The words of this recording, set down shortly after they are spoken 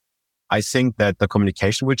I think that the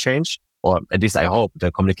communication will change, or at least I hope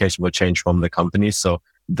the communication will change from the companies. So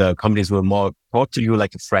the companies will more talk to you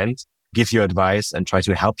like a friend, give you advice and try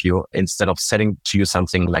to help you instead of setting to you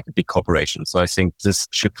something like a big corporation. So I think this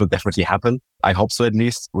shift will definitely happen. I hope so at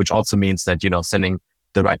least, which also means that, sending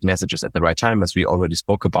the right messages at the right time, as we already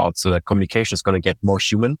spoke about. So that communication is going to get more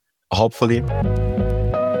human, hopefully.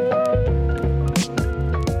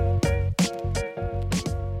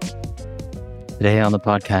 Today on the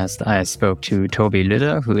podcast, I spoke to Toby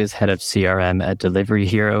Lüder, who is head of CRM at Delivery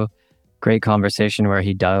Hero. Great conversation where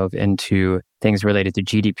he dove into things related to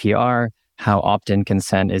GDPR, how opt-in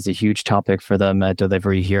consent is a huge topic for them at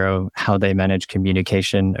Delivery Hero, how they manage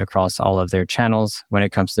communication across all of their channels when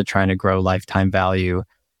it comes to trying to grow lifetime value,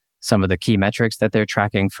 some of the key metrics that they're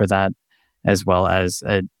tracking for that, as well as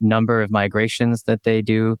a number of migrations that they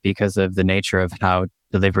do because of the nature of how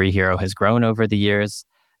Delivery Hero has grown over the years.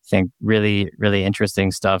 I think really, really interesting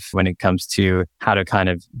stuff when it comes to how to kind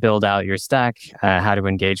of build out your stack, how to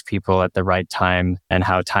engage people at the right time, and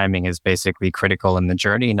how timing is basically critical in the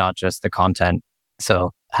journey, not just the content. So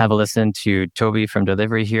have a listen to Toby from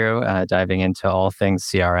Delivery Hero, diving into all things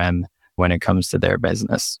CRM when it comes to their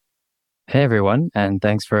business. Hey, everyone, and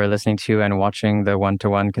thanks for listening to and watching the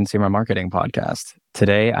One-to-One Consumer Marketing Podcast.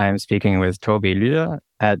 Today, I am speaking with Toby Lüder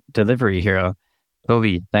at Delivery Hero.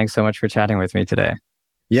 Toby, thanks so much for chatting with me today.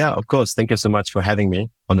 Yeah, of course. Thank you so much for having me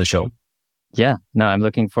on the show. Yeah, no, I'm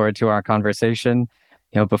looking forward to our conversation.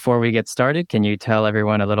 Before we get started, can you tell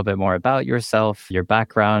everyone a little bit more about yourself, your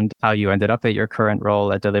background, how you ended up at your current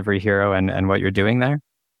role at Delivery Hero and what you're doing there?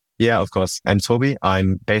 Yeah, of course. I'm Toby.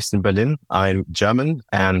 I'm based in Berlin. I'm German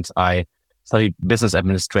and I studied business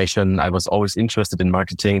administration. I was always interested in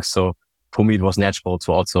marketing. So for me, it was natural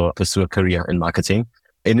to also pursue a career in marketing.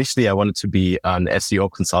 Initially, I wanted to be an SEO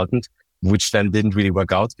consultant, which then didn't really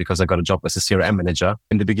work out because I got a job as a CRM manager.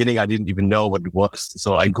 In the beginning, I didn't even know what it was.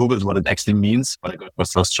 So I Googled what it actually means when I got my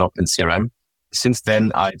first job in CRM. Since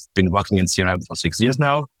then, I've been working in CRM for 6 years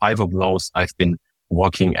now. 5 of those, I've been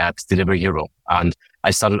working at Delivery Hero. And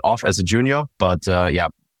I started off as a junior, but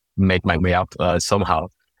made my way up somehow.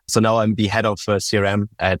 So now I'm the head of CRM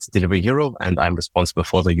at Delivery Hero, and I'm responsible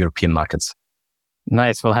for the European markets.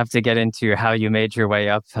 Nice. We'll have to get into how you made your way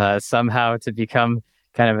up somehow to become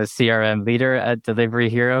kind of a CRM leader at Delivery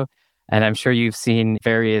Hero. And I'm sure you've seen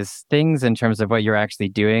various things in terms of what you're actually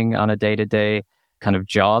doing on a day-to-day kind of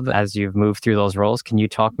job as you've moved through those roles. Can you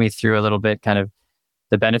talk me through a little bit kind of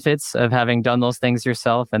the benefits of having done those things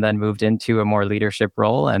yourself and then moved into a more leadership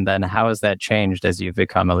role? And then how has that changed as you've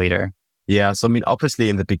become a leader? Yeah. So, obviously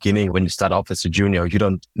in the beginning, when you start off as a junior, you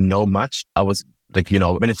don't know much. I was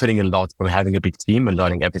benefiting a lot from having a big team and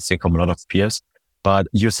learning everything from a lot of peers. But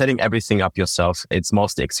you're setting everything up yourself. It's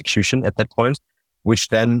mostly execution at that point, which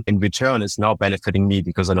then in return is now benefiting me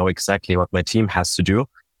because I know exactly what my team has to do.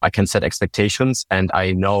 I can set expectations and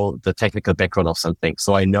I know the technical background of something.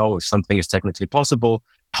 So I know if something is technically possible,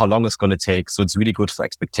 how long it's going to take. So it's really good for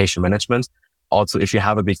expectation management. Also, if you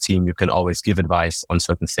have a big team, you can always give advice on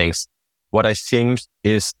certain things. What I think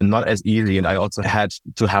is not as easy, and I also had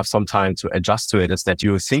to have some time to adjust to it, is that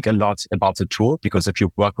you think a lot about the tool, because if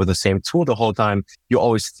you work with the same tool the whole time, you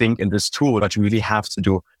always think in this tool. What you really have to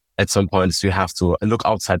do at some point is you have to look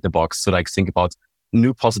outside the box. So think about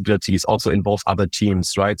new possibilities, also involve other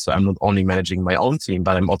teams, right? So I'm not only managing my own team,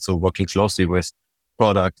 but I'm also working closely with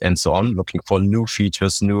product and so on, looking for new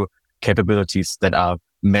features, new capabilities that are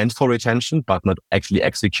meant for retention, but not actually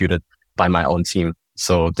executed by my own team.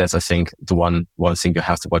 So that's, I think, the one thing you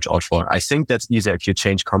have to watch out for. I think that's easier if you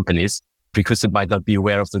change companies because it might not be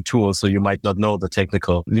aware of the tool. So you might not know the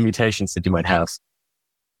technical limitations that you might have.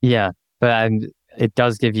 Yeah, but it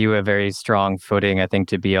does give you a very strong footing, I think,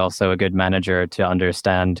 to be also a good manager, to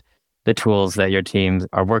understand the tools that your teams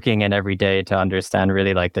are working in every day, to understand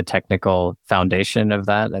really like the technical foundation of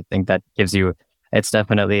that. I think that gives you, it's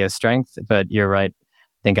definitely a strength, but you're right.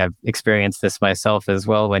 I think I've experienced this myself as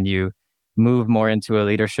well. When you move more into a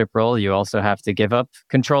leadership role, you also have to give up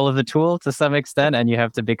control of the tool to some extent, and you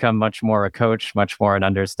have to become much more a coach, much more an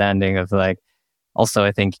understanding of also,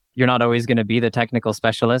 I think you're not always going to be the technical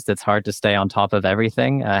specialist. It's hard to stay on top of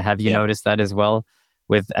everything. Have you noticed that as well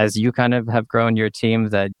as you kind of have grown your team,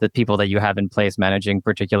 that the people that you have in place managing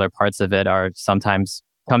particular parts of it are sometimes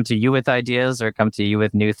come to you with ideas or come to you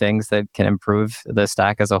with new things that can improve the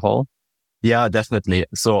stack as a whole? Yeah, definitely.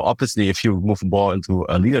 So obviously, if you move more into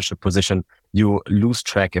a leadership position, you lose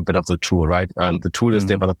track a bit of the tool, right? The tool is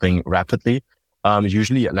developing rapidly.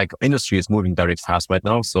 Usually, industry is moving very fast right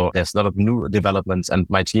now. So there's a lot of new developments, and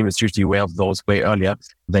my team is usually aware of those way earlier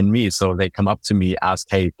than me. So they come up to me, ask,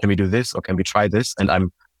 hey, can we do this or can we try this? And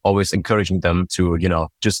I'm always encouraging them to,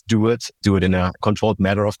 just do it in a controlled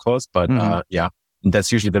manner, of course. But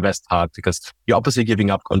that's usually the best part because you're obviously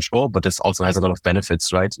giving up control, but this also has a lot of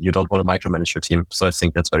benefits, right? You don't want to micromanage your team. So I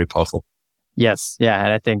think that's very powerful. Yes. Yeah.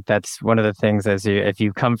 And I think that's one of the things if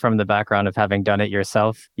you come from the background of having done it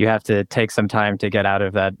yourself, you have to take some time to get out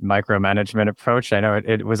of that micromanagement approach. I know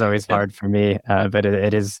it was always hard for me, but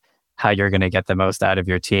it is how you're going to get the most out of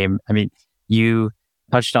your team. I mean, you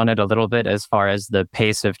touched on it a little bit as far as the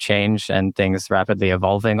pace of change and things rapidly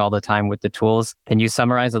evolving all the time with the tools. Can you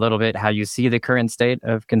summarize a little bit how you see the current state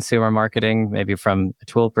of consumer marketing, maybe from a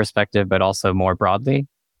tool perspective, but also more broadly?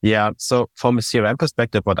 Yeah. So from a CRM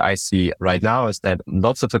perspective, what I see right now is that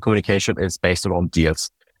lots of the communication is based around deals.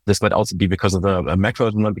 This might also be because of the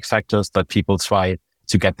macroeconomic factors, but people try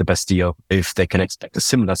to get the best deal if they can expect a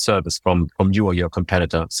similar service from you or your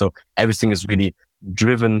competitor. So everything is really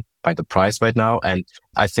driven by the price right now. And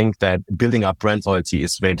I think that building up brand loyalty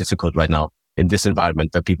is very difficult right now in this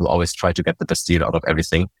environment where people always try to get the best deal out of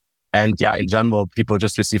everything. And yeah, in general, people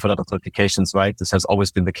just receive a lot of notifications, right? This has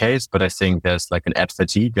always been the case, but I think there's like an ad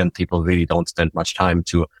fatigue and people really don't spend much time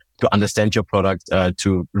to understand your product,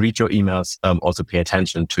 to read your emails, also pay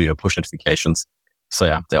attention to your push notifications. So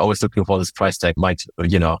yeah, they're always looking for this price tag might,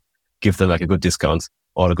 give them like a good discount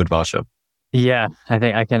or a good voucher. Yeah, I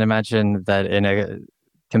think I can imagine that in a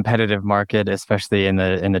competitive market, especially in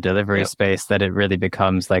the delivery space, that it really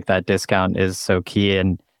becomes like that discount is so key.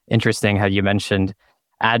 And interesting how you mentioned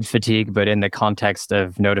ad fatigue, but in the context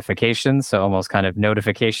of notifications. So almost kind of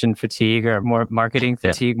notification fatigue or more marketing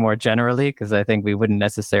fatigue more generally, because I think we wouldn't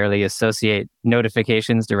necessarily associate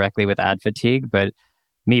notifications directly with ad fatigue. But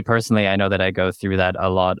me personally, I know that I go through that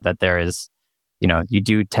a lot, that there is, you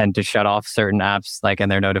do tend to shut off certain apps, like in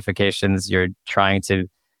their notifications. You're trying to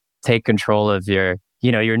take control of your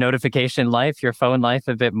notification life, your phone life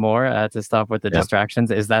a bit more to stop with the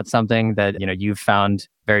distractions. Is that something that, you've found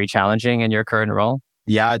very challenging in your current role?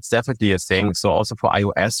 Yeah, it's definitely a thing. So also for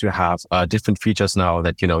iOS, you have different features now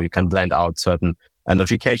that, you can blend out certain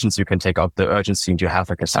notifications. You can take out the urgency and you have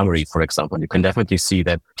like a summary, for example. You can definitely see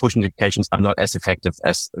that push notifications are not as effective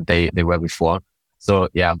as they were before. So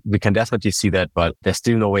yeah, we can definitely see that, but there's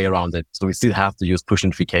still no way around it. So we still have to use push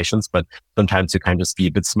notifications, but sometimes you can just be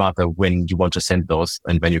a bit smarter when you want to send those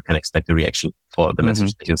and when you can expect a reaction for the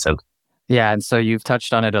message that you send. Yeah. And so you've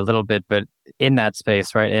touched on it a little bit, but in that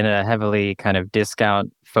space, right, in a heavily kind of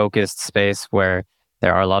discount focused space where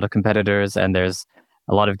there are a lot of competitors and there's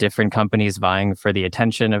a lot of different companies vying for the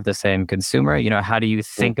attention of the same consumer, how do you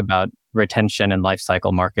think about retention and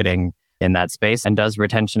lifecycle marketing in that space? And does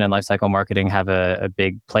retention and lifecycle marketing have a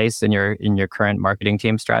big place in your current marketing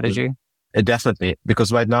team strategy? Definitely,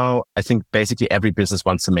 because right now, I think basically every business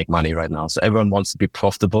wants to make money right now. So everyone wants to be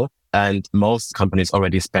profitable and most companies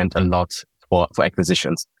already spend a lot for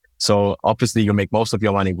acquisitions. So obviously you make most of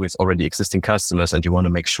your money with already existing customers and you want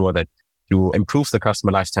to make sure that you improve the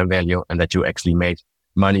customer lifetime value and that you actually made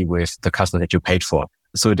money with the customer that you paid for.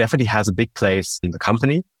 So it definitely has a big place in the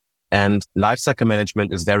company. And lifecycle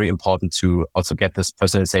management is very important to also get this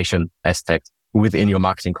personalization aspect within your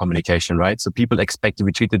marketing communication, right? So people expect to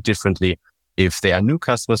be treated differently. If they are new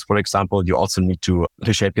customers, for example, you also need to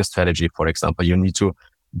shape your strategy. For example, you need to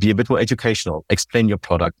be a bit more educational, explain your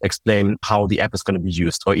product, explain how the app is going to be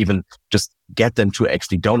used, or even just get them to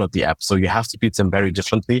actually download the app. So you have to treat them very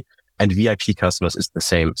differently. And VIP customers is the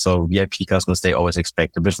same. So VIP customers, they always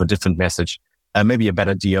expect a bit of a different message, maybe a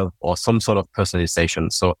better deal or some sort of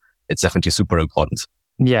personalization. So it's definitely super important.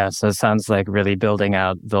 Yeah. So it sounds like really building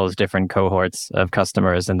out those different cohorts of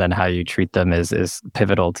customers and then how you treat them is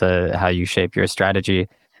pivotal to how you shape your strategy.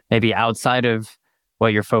 Maybe outside of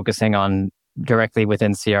what you're focusing on directly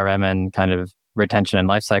within CRM and kind of retention and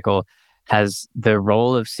lifecycle, has the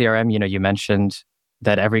role of CRM, you mentioned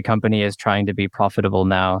that every company is trying to be profitable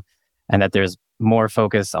now and that there's more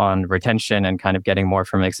focus on retention and kind of getting more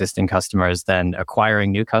from existing customers than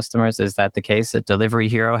acquiring new customers. Is that the case at Delivery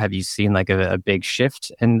Hero? Have you seen like a big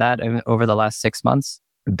shift in that over the last 6 months?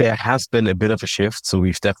 There has been a bit of a shift. So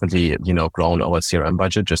we've definitely, grown our CRM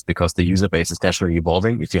budget just because the user base is naturally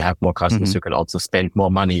evolving. If you have more customers, you can also spend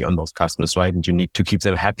more money on those customers, right? And you need to keep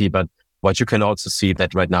them happy. But what you can also see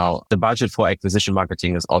that right now, the budget for acquisition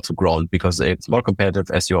marketing has also grown because it's more competitive,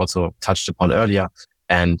 as you also touched upon earlier.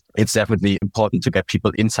 And it's definitely important to get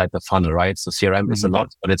people inside the funnel, right? So CRM is a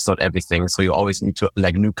lot, but it's not everything. So you always need to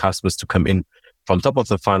like new customers to come in from top of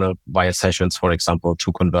the funnel via sessions, for example,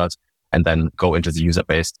 to convert and then go into the user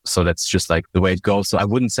base. So that's just like the way it goes. So I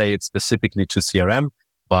wouldn't say it's specifically to CRM,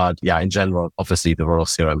 but yeah, in general, obviously the role of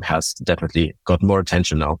CRM has definitely got more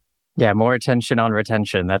attention now. Yeah, more attention on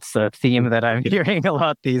retention. That's a theme that I'm hearing a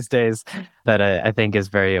lot these days that I think is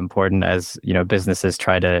very important as, businesses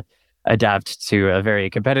try to adapt to a very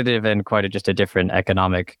competitive and just a different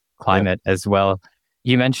economic climate as well.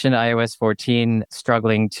 You mentioned iOS 14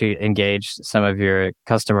 struggling to engage some of your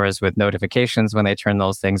customers with notifications when they turn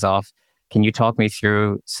those things off. Can you talk me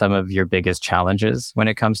through some of your biggest challenges when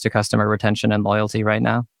it comes to customer retention and loyalty right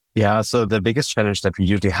now? Yeah, so the biggest challenge that we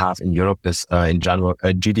usually have in Europe is in general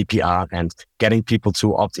GDPR and getting people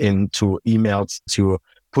to opt in to emails, to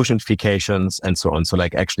push notifications and so on. So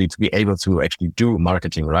like actually to be able to actually do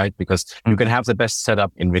marketing, right? Because you can have the best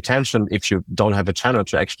setup in retention. If you don't have a channel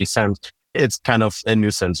to actually send, it's kind of a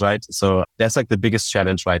nuisance, right? So that's like the biggest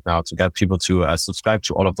challenge right now, to get people to subscribe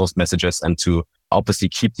to all of those messages and to obviously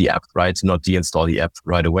keep the app, right? Not deinstall the app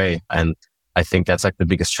right away. And I think that's like the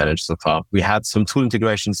biggest challenge so far. We had some tool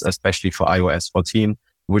integrations, especially for iOS 14,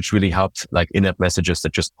 which really helped, like in-app messages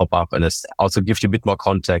that just pop up, and it also gives you a bit more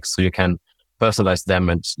context so you can personalize them.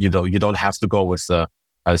 And you don't have to go with the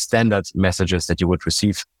standard messages that you would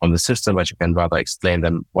receive on the system, but you can rather explain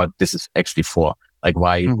them what this is actually for. Like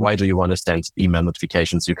why do you want to send email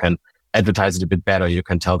notifications? You can advertise it a bit better. You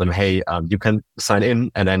can tell them, hey, you can sign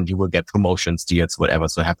in and then you will get promotions, deals, whatever.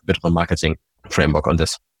 So have a bit of a marketing framework on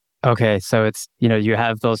this. Okay, so it's, you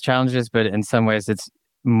have those challenges, but in some ways it's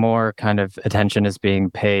more kind of attention is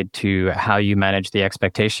being paid to how you manage the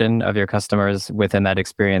expectation of your customers within that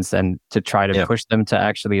experience and to try to push them to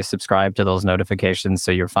actually subscribe to those notifications.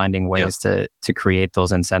 So you're finding ways to create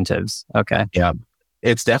those incentives. Okay. Yeah.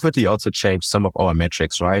 It's definitely also changed some of our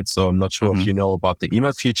metrics, right? So I'm not sure if you know about the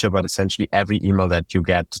email feature, but essentially every email that you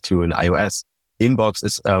get to an iOS inbox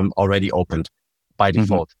is already opened by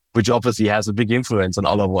default. Which obviously has a big influence on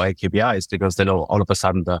all of our KPIs, because then all of a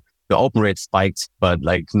sudden the open rate spiked, but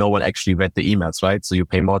like no one actually read the emails, right? So you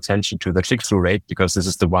pay more attention to the click-through rate, because this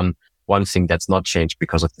is the one thing that's not changed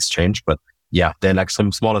because of this change. But yeah, there are like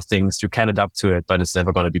some smaller things you can adapt to it, but it's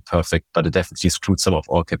never going to be perfect. But it definitely screwed some of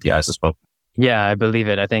our KPIs as well. Yeah, I believe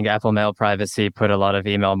it. I think Apple Mail privacy put a lot of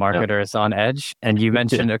email marketers on edge. And you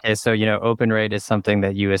mentioned, okay, so, open rate is something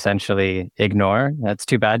that you essentially ignore. That's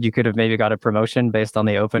too bad. You could have maybe got a promotion based on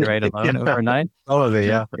the open rate alone overnight. Probably,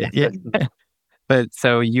 yeah. But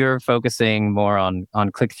so you're focusing more on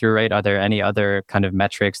click-through rate. Are there any other kind of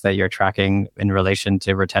metrics that you're tracking in relation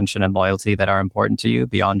to retention and loyalty that are important to you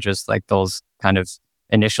beyond just like those kind of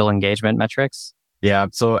initial engagement metrics? Yeah.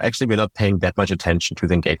 So actually, we're not paying that much attention to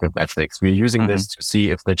the engagement metrics. We're using this to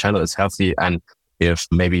see if the channel is healthy and if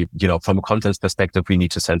maybe, from a content perspective, we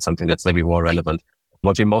need to send something that's maybe more relevant.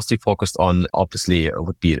 What we're mostly focused on, obviously,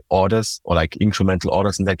 would be orders or like incremental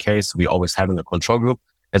orders. In that case, we're always having a control group.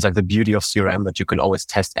 It's like the beauty of CRM that you can always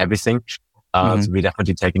test everything. So we're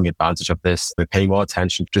definitely taking advantage of this. We're paying more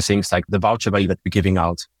attention to things like the voucher value that we're giving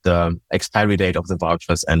out, the expiry date of the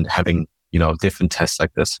vouchers, and having, different tests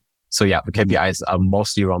like this. So yeah, the KPIs are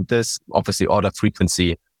mostly around this. Obviously, order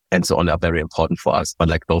frequency and so on are very important for us. But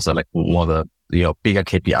like those are like more the bigger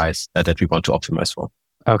KPIs that we want to optimize for.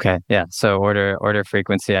 Okay, yeah. So order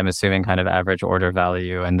frequency, I'm assuming kind of average order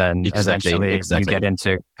value, and then eventually you get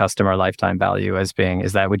into customer lifetime value as being.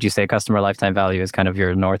 Would you say customer lifetime value is kind of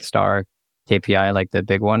your North Star KPI, like the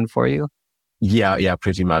big one for you? Yeah,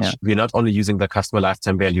 pretty much. Yeah. We're not only using the customer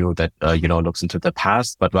lifetime value that, looks into the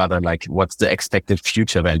past, but rather like what's the expected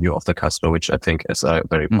future value of the customer, which I think is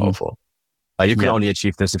very powerful. You can only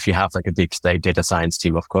achieve this if you have like a big data science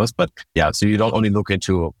team, of course. But yeah, so you don't only look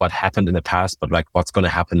into what happened in the past, but like what's going to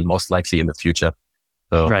happen most likely in the future.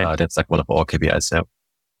 So that's like one of our KPIs. Yeah.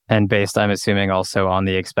 And based, I'm assuming, also on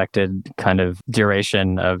the expected kind of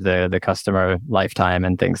duration of the customer lifetime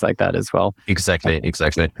and things like that as well. Exactly.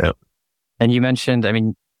 Yeah. And you mentioned,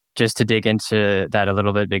 just to dig into that a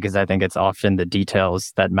little bit, because I think it's often the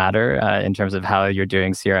details that matter in terms of how you're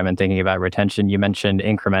doing CRM and thinking about retention. You mentioned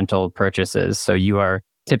incremental purchases. So you are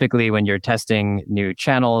typically, when you're testing new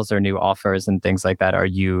channels or new offers and things like that, are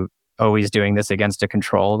you always doing this against a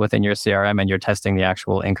control within your CRM and you're testing the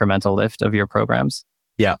actual incremental lift of your programs?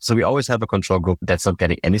 Yeah. So we always have a control group that's not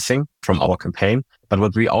getting anything from our campaign. But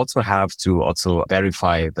what we also have to also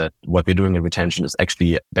verify that what we're doing in retention is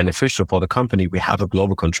actually beneficial for the company, we have a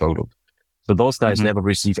global control group. So those guys never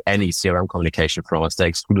receive any CRM communication from us. They're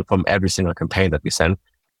excluded from every single campaign that we send.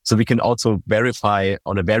 So we can also verify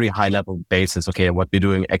on a very high level basis, okay, what we're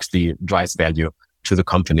doing actually drives value to the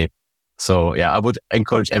company. So yeah, I would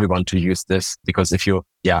encourage everyone to use this, because if you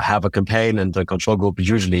have a campaign and the control group,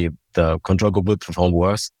 usually the control group will perform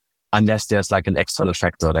worse unless there's like an external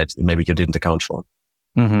factor that maybe you didn't account for.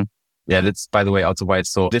 Yeah, that's, by the way, also why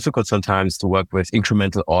it's so difficult sometimes to work with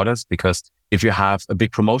incremental orders, because if you have a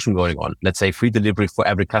big promotion going on, let's say free delivery for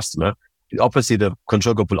every customer, obviously the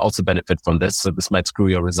control group will also benefit from this. So this might screw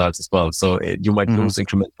your results as well. So you might lose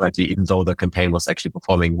incrementality, even though the campaign was actually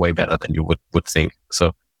performing way better than you would think.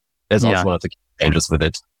 So there's also one of the changes with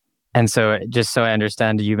it. And so just so I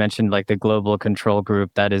understand, you mentioned like the global control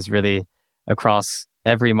group that is really across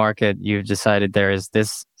every market. You've decided there is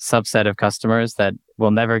this subset of customers that will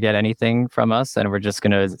never get anything from us. And we're just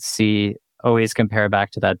going to always compare back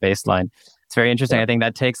to that baseline. It's very interesting. I think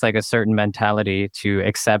that takes like a certain mentality to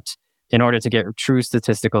accept in order to get true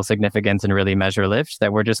statistical significance and really measure lift,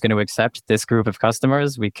 that we're just going to accept this group of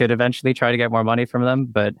customers. We could eventually try to get more money from them,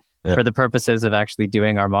 but for the purposes of actually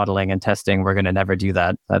doing our modeling and testing, we're going to never do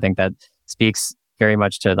that. I think that speaks very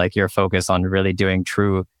much to like your focus on really doing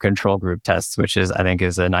true control group tests, which I think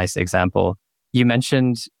is a nice example. You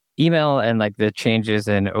mentioned email and like the changes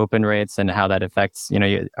in open rates and how that affects,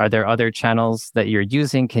 are there other channels that you're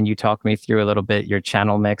using? Can you talk me through a little bit your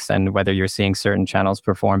channel mix and whether you're seeing certain channels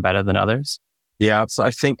perform better than others? Yeah, so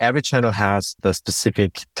I think every channel has the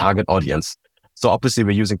specific target audience. So obviously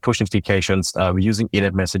we're using push notifications, we're using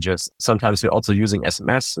in-app messages. Sometimes we're also using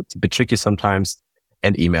SMS. It's a bit tricky sometimes,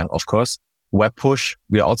 and email, of course. Web push,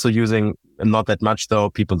 we're also using not that much though.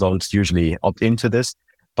 People don't usually opt into this.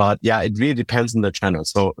 But yeah, it really depends on the channel.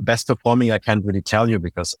 So best performing, I can't really tell you,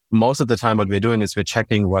 because most of the time what we're doing is we're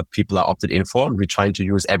checking what people are opted in for. We're trying to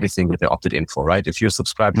use everything that they're opted in for, right? If you're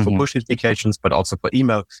subscribed for push notifications, but also for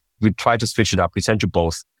email, we try to switch it up. We send you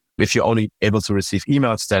both. If you're only able to receive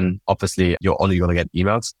emails, then obviously you're only going to get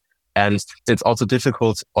emails. And it's also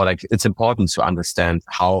difficult, or like it's important to understand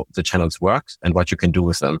how the channels work and what you can do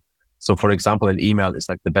with them. So for example, an email is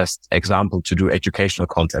like the best example to do educational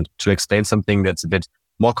content, to explain something that's a bit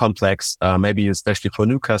more complex. Maybe especially for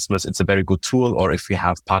new customers, it's a very good tool. Or if you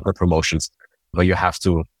have partner promotions where you have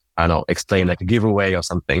to, explain like a giveaway or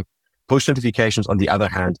something. Push notifications, on the other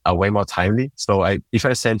hand, are way more timely. So if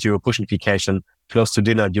I send you a push notification close to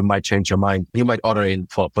dinner, you might change your mind. You might order in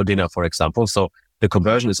for dinner, for example. So the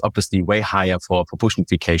conversion is obviously way higher for push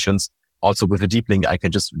notifications. Also with a deep link, I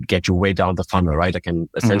can just get you way down the funnel, right? I can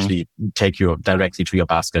essentially take you directly to your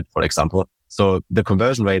basket, for example. So the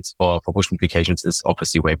conversion rates for push notifications is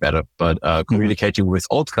obviously way better. But communicating with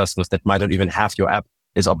old customers that might not even have your app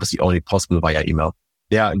is obviously only possible via email.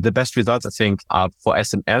 Yeah, the best results, I think, are for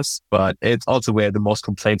SMS, but it's also where the most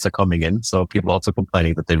complaints are coming in. So people also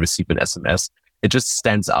complaining that they receive an SMS. It just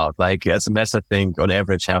stands out. Like SMS, I think, on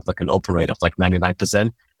average have like an open rate of like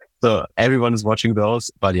 99%. So everyone is watching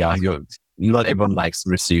those, but yeah, not everyone likes to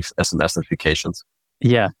receive SMS notifications.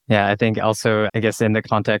 Yeah. I think also, I guess in the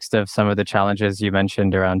context of some of the challenges you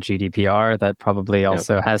mentioned around GDPR, that probably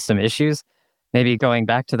also has some issues. Maybe going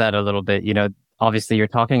back to that a little bit, obviously you're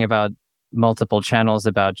talking about multiple channels,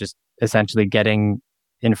 about just essentially getting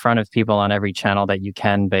in front of people on every channel that you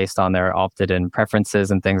can based on their opted-in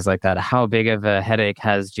preferences and things like that. How big of a headache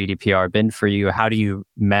has GDPR been for you? How do you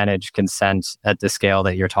manage consent at the scale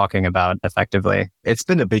that you're talking about effectively? It's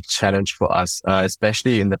been a big challenge for us,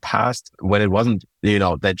 especially in the past when it wasn't,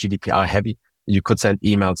 that GDPR heavy. You could send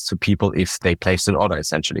emails to people if they placed an order,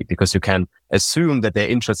 essentially, because you can assume that they're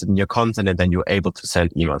interested in your content and then you're able to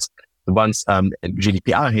send emails. Once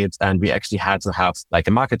GDPR hit and we actually had to have like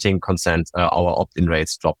a marketing consent, our opt-in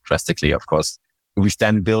rates dropped drastically, of course. We've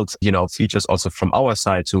then built, features also from our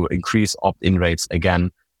side to increase opt-in rates again.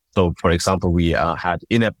 So for example, we had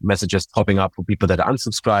in-app messages popping up for people that are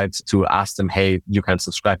unsubscribed to ask them, hey, you can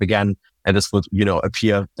subscribe again. And this would,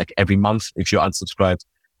 appear like every month if you're unsubscribed.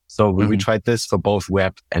 So we tried this for both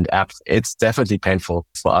web and apps. It's definitely painful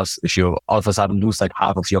for us if you all of a sudden lose like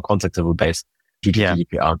half of your contactable base.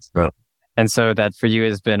 GDPR. And so that for you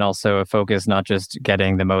has been also a focus, not just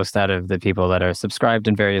getting the most out of the people that are subscribed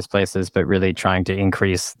in various places, but really trying to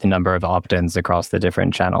increase the number of opt-ins across the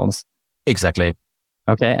different channels. Exactly.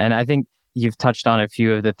 Okay. And I think you've touched on a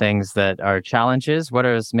few of the things that are challenges. What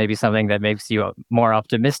is maybe something that makes you more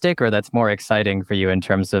optimistic or that's more exciting for you in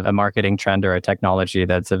terms of a marketing trend or a technology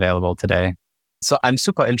that's available today? So I'm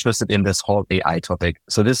super interested in this whole AI topic.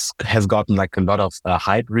 So this has gotten like a lot of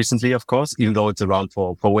hype recently, of course, even though it's around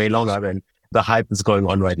for way longer than the hype is going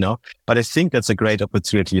on right now. But I think that's a great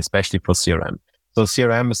opportunity, especially for CRM. So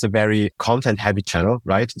CRM is a very content heavy channel,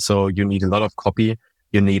 right? So you need a lot of copy.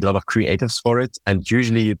 You need a lot of creatives for it. And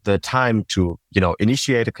usually the time to,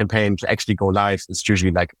 initiate a campaign to actually go live is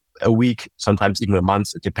usually like a week, sometimes even a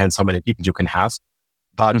month. It depends how many people you can have.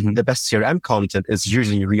 But the best CRM content is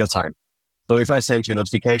usually real time. So if I send you a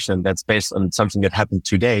notification that's based on something that happened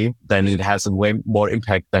today, then it has a way more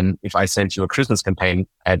impact than if I sent you a Christmas campaign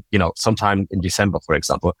at, sometime in December, for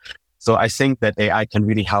example. So I think that AI can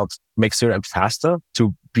really help make CRM faster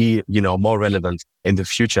to be, more relevant in the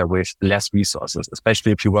future with less resources,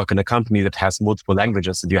 especially if you work in a company that has multiple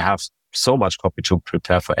languages and you have so much copy to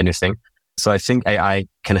prepare for anything. So I think AI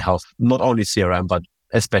can help not only CRM, but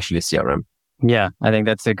especially CRM. Yeah, I think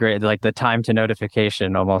that's a great, like the time to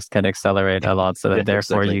notification almost can accelerate a lot so that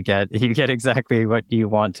therefore exactly. you get exactly what you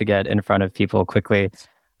want to get in front of people quickly.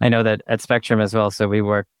 I know that at Spectrum as well, so we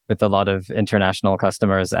work with a lot of international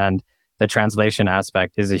customers, and the translation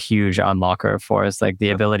aspect is a huge unlocker for us. Like the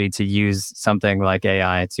ability to use something like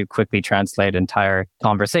AI to quickly translate entire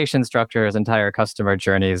conversation structures, entire customer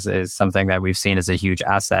journeys is something that we've seen as a huge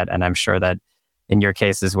asset. And I'm sure that in your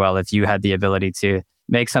case as well, if you had the ability to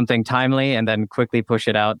make something timely and then quickly push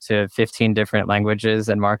it out to 15 different languages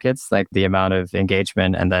and markets, like the amount of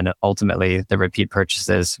engagement and then ultimately the repeat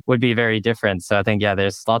purchases would be very different. So I think, yeah,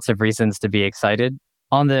 there's lots of reasons to be excited.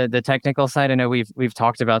 On the technical side, I know we've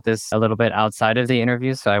talked about this a little bit outside of the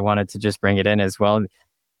interview, so I wanted to just bring it in as well.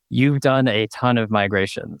 You've done a ton of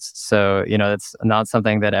migrations. So, it's not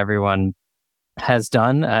something that everyone has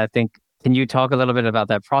done. I think, can you talk a little bit about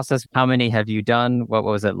that process? How many have you done? What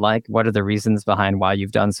was it like? What are the reasons behind why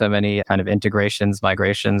you've done so many kind of integrations,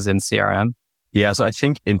 migrations in CRM? Yeah, so I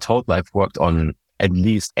think in total, I've worked on at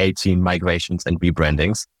least 18 migrations and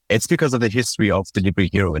rebrandings. It's because of the history of Delivery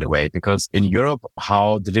Hero in a way, because in Europe,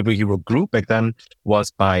 how Delivery Hero grew back then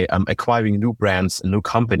was by acquiring new brands and new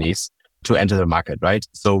companies to enter the market, right?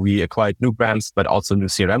 So we acquired new brands, but also new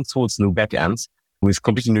CRM tools, new backends with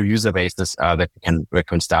completely new user bases that we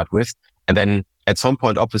can start with. And then at some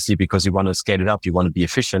point, obviously, because you want to scale it up, you want to be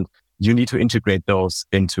efficient, you need to integrate those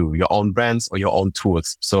into your own brands or your own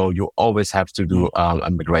tools. So you always have to do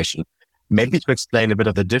a migration. Maybe to explain a bit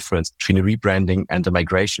of the difference between a rebranding and a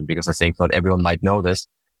migration, because I think not everyone might know this.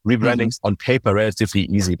 Rebranding's on paper relatively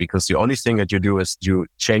easy because the only thing that you do is you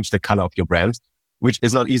change the color of your brand, which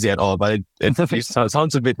is not easy at all, but it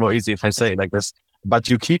sounds a bit more easy if I say it like this. But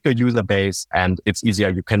you keep your user base and it's easier.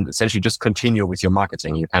 You can essentially just continue with your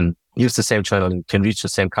marketing. You can use the same channel and can reach the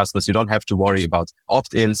same customers. You don't have to worry about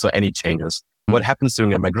opt-ins or any changes. What happens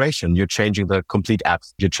during a migration? You're changing the complete app.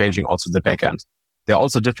 You're changing also the backend. There are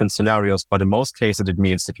also different scenarios, but in most cases, it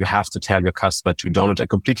means that you have to tell your customer to download a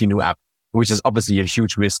completely new app, which is obviously a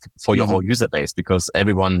huge risk for your whole user base because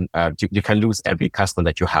everyone, you can lose every customer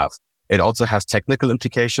that you have. It also has technical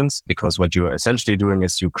implications because what you're essentially doing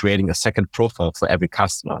is you're creating a second profile for every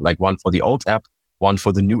customer, like one for the old app, one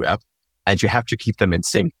for the new app, and you have to keep them in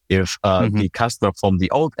sync. If the customer from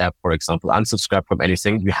the old app, for example, unsubscribe from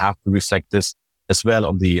anything, you have to reflect this as well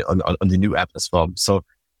on the new app as well. So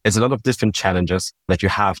there's a lot of different challenges that you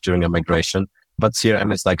have during a migration, but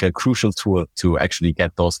CRM is like a crucial tool to actually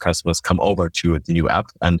get those customers come over to the new app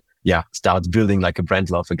and start building like a brand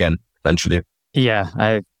love again, eventually.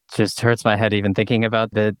 Yeah, just hurts my head even thinking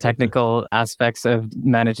about the technical aspects of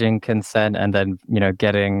managing consent and then,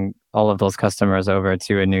 getting all of those customers over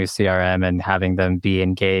to a new CRM and having them be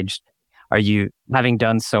engaged. Are you, having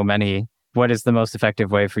done so many, what is the most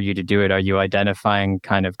effective way for you to do it? Are you identifying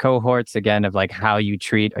kind of cohorts again of like how you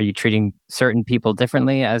treat, are you treating certain people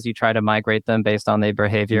differently as you try to migrate them based on their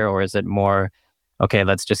behavior? Or is it more, okay,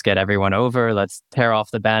 let's just get everyone over, let's tear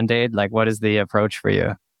off the Band-Aid? Like, what is the approach for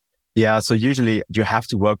you? Yeah, so usually you have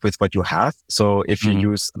to work with what you have. So if you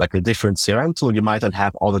use like a different CRM tool, you might not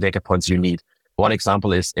have all the data points you need. One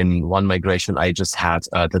example is in one migration, I just had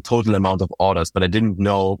the total amount of orders, but I didn't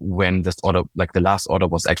know when this order, like the last order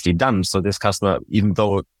was actually done. So this customer, even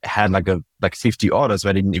though had like 50 orders,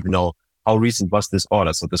 I didn't even know how recent was this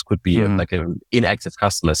order. So this could be like an inactive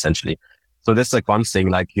customer essentially. So that's like one thing,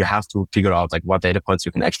 like you have to figure out like what data points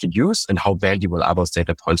you can actually use and how valuable are those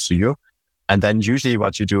data points to you. And then usually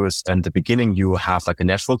what you do is in the beginning, you have like a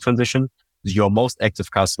natural transition. Your most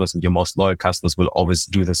active customers and your most loyal customers will always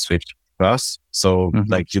do the switch first. So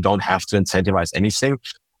like you don't have to incentivize anything,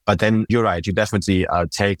 but then you're right. You definitely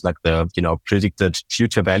take like the, predicted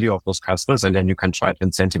future value of those customers and then you can try to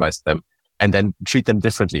incentivize them and then treat them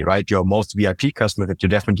differently, right? Your most VIP customer that you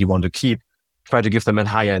definitely want to keep, try to give them a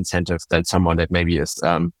higher incentive than someone that maybe has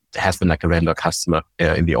been like a regular customer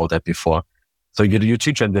in the old app before. So you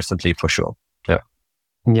treat them differently for sure.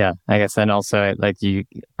 Yeah, I guess. And also like you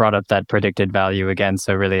brought up that predicted value again.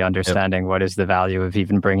 So really understanding what is the value of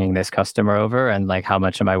even bringing this customer over and like how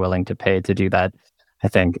much am I willing to pay to do that? I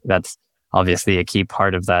think that's obviously a key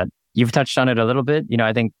part of that. You've touched on it a little bit.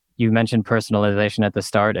 I think you mentioned personalization at the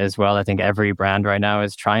start as well. I think every brand right now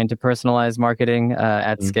is trying to personalize marketing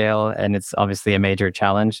at scale. And it's obviously a major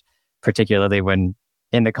challenge, particularly when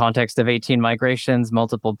in the context of 18 migrations,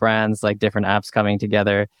 multiple brands, like different apps coming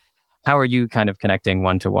together. How are you kind of connecting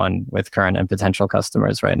one-to-one with current and potential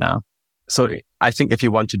customers right now? So I think if you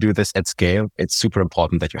want to do this at scale, it's super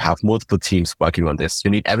important that you have multiple teams working on this. You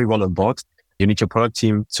need everyone on board. You need your product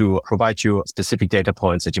team to provide you specific data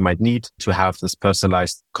points that you might need to have this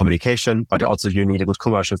personalized communication, but also you need a good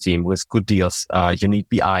commercial team with good deals. You need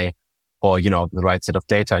BI or, the right set of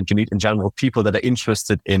data. And you need in general people that are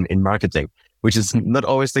interested in marketing, which is not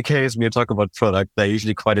always the case when you talk about product. They're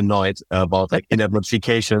usually quite annoyed about like in-app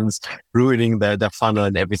notifications, ruining their funnel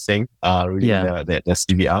and everything, ruining their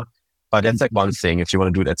CVR. But that's like one thing. If you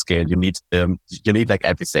want to do it at scale, you need like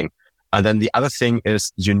everything. And then the other thing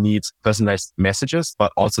is you need personalized messages,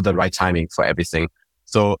 but also the right timing for everything.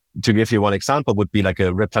 So to give you one example would be like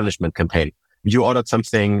a replenishment campaign. You ordered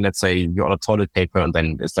something, let's say you ordered toilet paper, and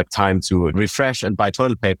then it's like time to refresh and buy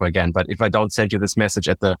toilet paper again. But if I don't send you this message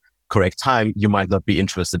at the correct time, you might not be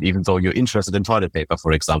interested, even though you're interested in toilet paper,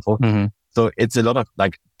 for example. Mm-hmm. So it's a lot of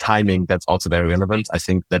like timing that's also very relevant. I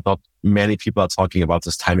think that not many people are talking about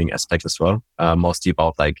this timing aspect as well. Mostly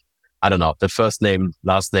about like, I don't know, the first name,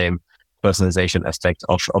 last name, personalization aspect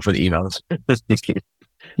of an email.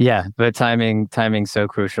 Yeah, but timing's so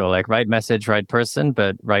crucial. Like right message, right person,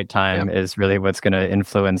 but right time is really what's going to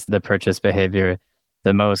influence the purchase behavior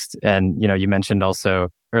the most. And, you mentioned also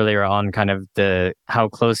earlier on kind of how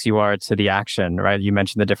close you are to the action, right? You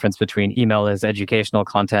mentioned the difference between email as educational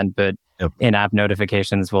content, but in-app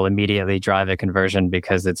notifications will immediately drive a conversion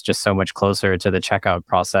because it's just so much closer to the checkout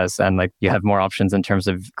process. And like you have more options in terms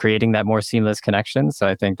of creating that more seamless connection. So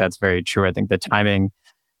I think that's very true. I think the timing,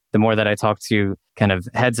 the more that I talk to kind of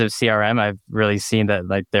heads of CRM, I've really seen that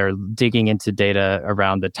like they're digging into data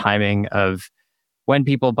around the timing of when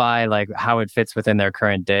people buy, like how it fits within their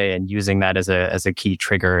current day and using that as a key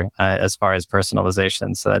trigger as far as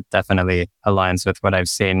personalization. So that definitely aligns with what I've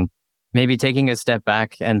seen. Maybe taking a step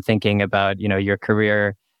back and thinking about, your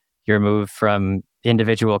career, your move from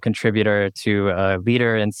individual contributor to a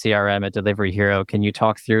leader in CRM at Delivery Hero. Can you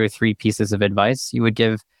talk through 3 pieces of advice you would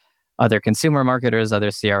give other consumer marketers, other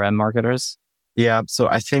CRM marketers? Yeah. So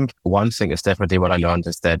I think one thing is definitely what I learned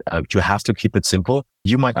is that you have to keep it simple.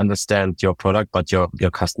 You might understand your product, but your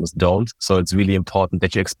customers don't. So it's really important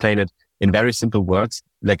that you explain it in very simple words.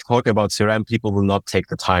 Like talking about CRM, people will not take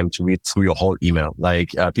the time to read through your whole email.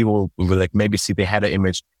 Like people will like maybe see the header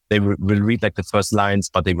image. They will read like the first lines,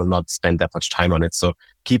 but they will not spend that much time on it. So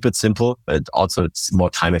keep it simple, but also it's more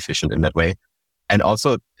time efficient in that way. And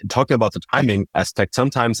also talking about the timing aspect,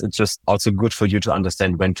 sometimes it's just also good for you to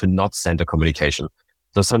understand when to not send a communication.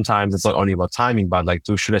 So sometimes it's not only about timing, but like,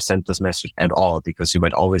 should I send this message at all? Because you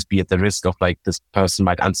might always be at the risk of like this person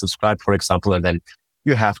might unsubscribe, for example, and then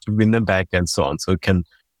you have to win them back and so on. So it can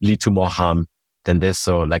lead to more harm than this.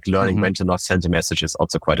 So like learning when to not send a message is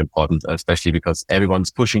also quite important, especially because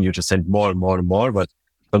everyone's pushing you to send more and more and more, but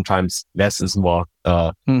sometimes less is more,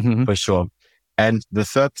 for sure. And the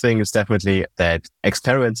third thing is definitely that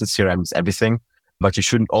experiments in CRM is everything, but you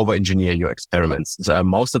shouldn't over-engineer your experiments. So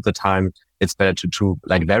most of the time, it's better to do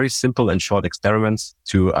like very simple and short experiments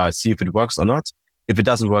to see if it works or not. If it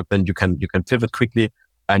doesn't work, then you can pivot quickly.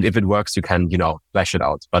 And if it works, you can, flash it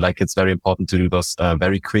out. But like, it's very important to do those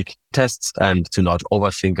very quick tests and to not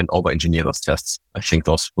overthink and over-engineer those tests. I think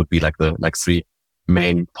those would be like the 3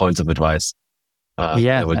 main points of advice. I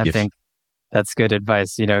think that's good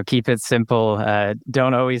advice. Keep it simple.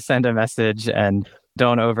 Don't always send a message and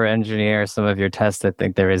don't over-engineer some of your tests. I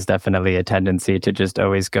think there is definitely a tendency to just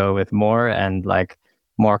always go with more and like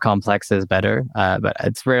more complex is better. But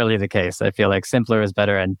it's rarely the case. I feel like simpler is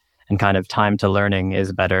better and kind of time to learning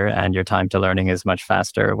is better. And your time to learning is much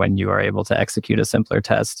faster when you are able to execute a simpler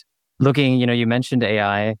test. Looking, you mentioned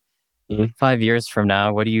AI. 5 years from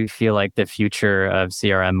now, what do you feel like the future of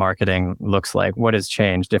CRM marketing looks like? What has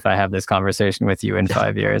changed if I have this conversation with you in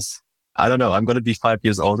 5 years? I don't know. I'm going to be 5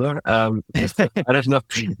 years older. I don't know.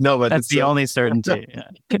 No, but that's the only certainty.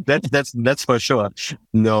 Yeah. That's for sure.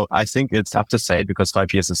 No, I think it's tough to say because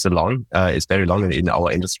 5 years is it's very long in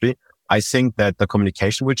our industry. I think that the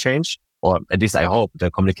communication will change, or at least I hope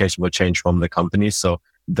the communication will change from the companies. So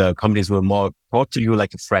the companies will more talk to you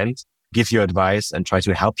like a friend, give you advice and try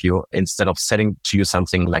to help you instead of selling to you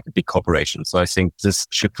something like a big corporation. So I think this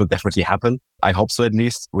shift will definitely happen. I hope so at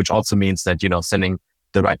least, which also means that, sending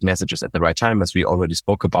the right messages at the right time, as we already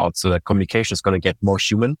spoke about. So that communication is going to get more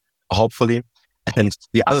human, hopefully. And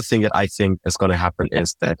the other thing that I think is going to happen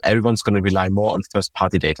is that everyone's going to rely more on first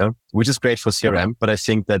party data, which is great for CRM. But I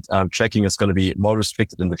think that tracking is going to be more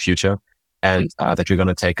restricted in the future. And that you're going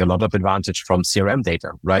to take a lot of advantage from CRM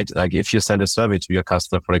data, right? Like if you send a survey to your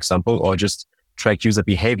customer, for example, or just track user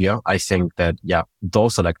behavior, I think that,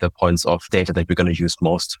 those are like the points of data that we're going to use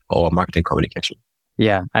most for our marketing communication.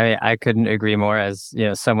 Yeah, I mean, I couldn't agree more. As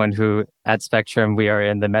someone who at Spectrum, we are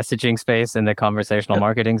in the messaging space, in the conversational Yep.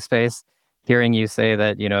 marketing space. Hearing you say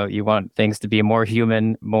that, you want things to be more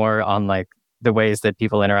human, more on like the ways that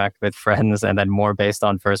people interact with friends, and then more based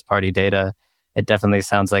on first party data, it definitely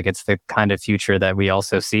sounds like it's the kind of future that we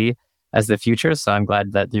also see as the future. So I'm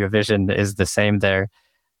glad that your vision is the same there.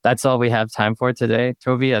 That's all we have time for today,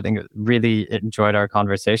 Toby. I think really enjoyed our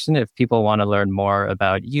conversation. If people want to learn more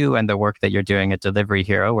about you and the work that you're doing at Delivery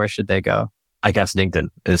Hero, where should they go? I guess LinkedIn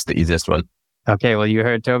is the easiest one. Okay, well, you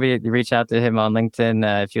heard Toby. Reach out to him on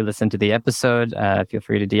LinkedIn. If you listen to the episode, feel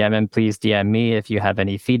free to DM him. Please DM me if you have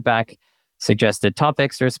any feedback, suggested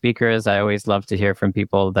topics or speakers. I always love to hear from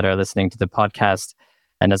people that are listening to the podcast.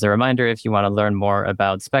 And as a reminder, if you want to learn more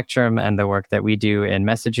about Spectrum and the work that we do in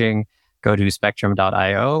messaging, go to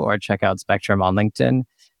spectrum.io or check out Spectrum on LinkedIn.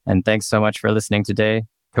 And thanks so much for listening today.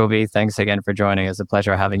 Toby, thanks again for joining. It's a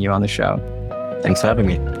pleasure having you on the show. Thanks for having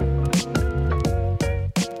me.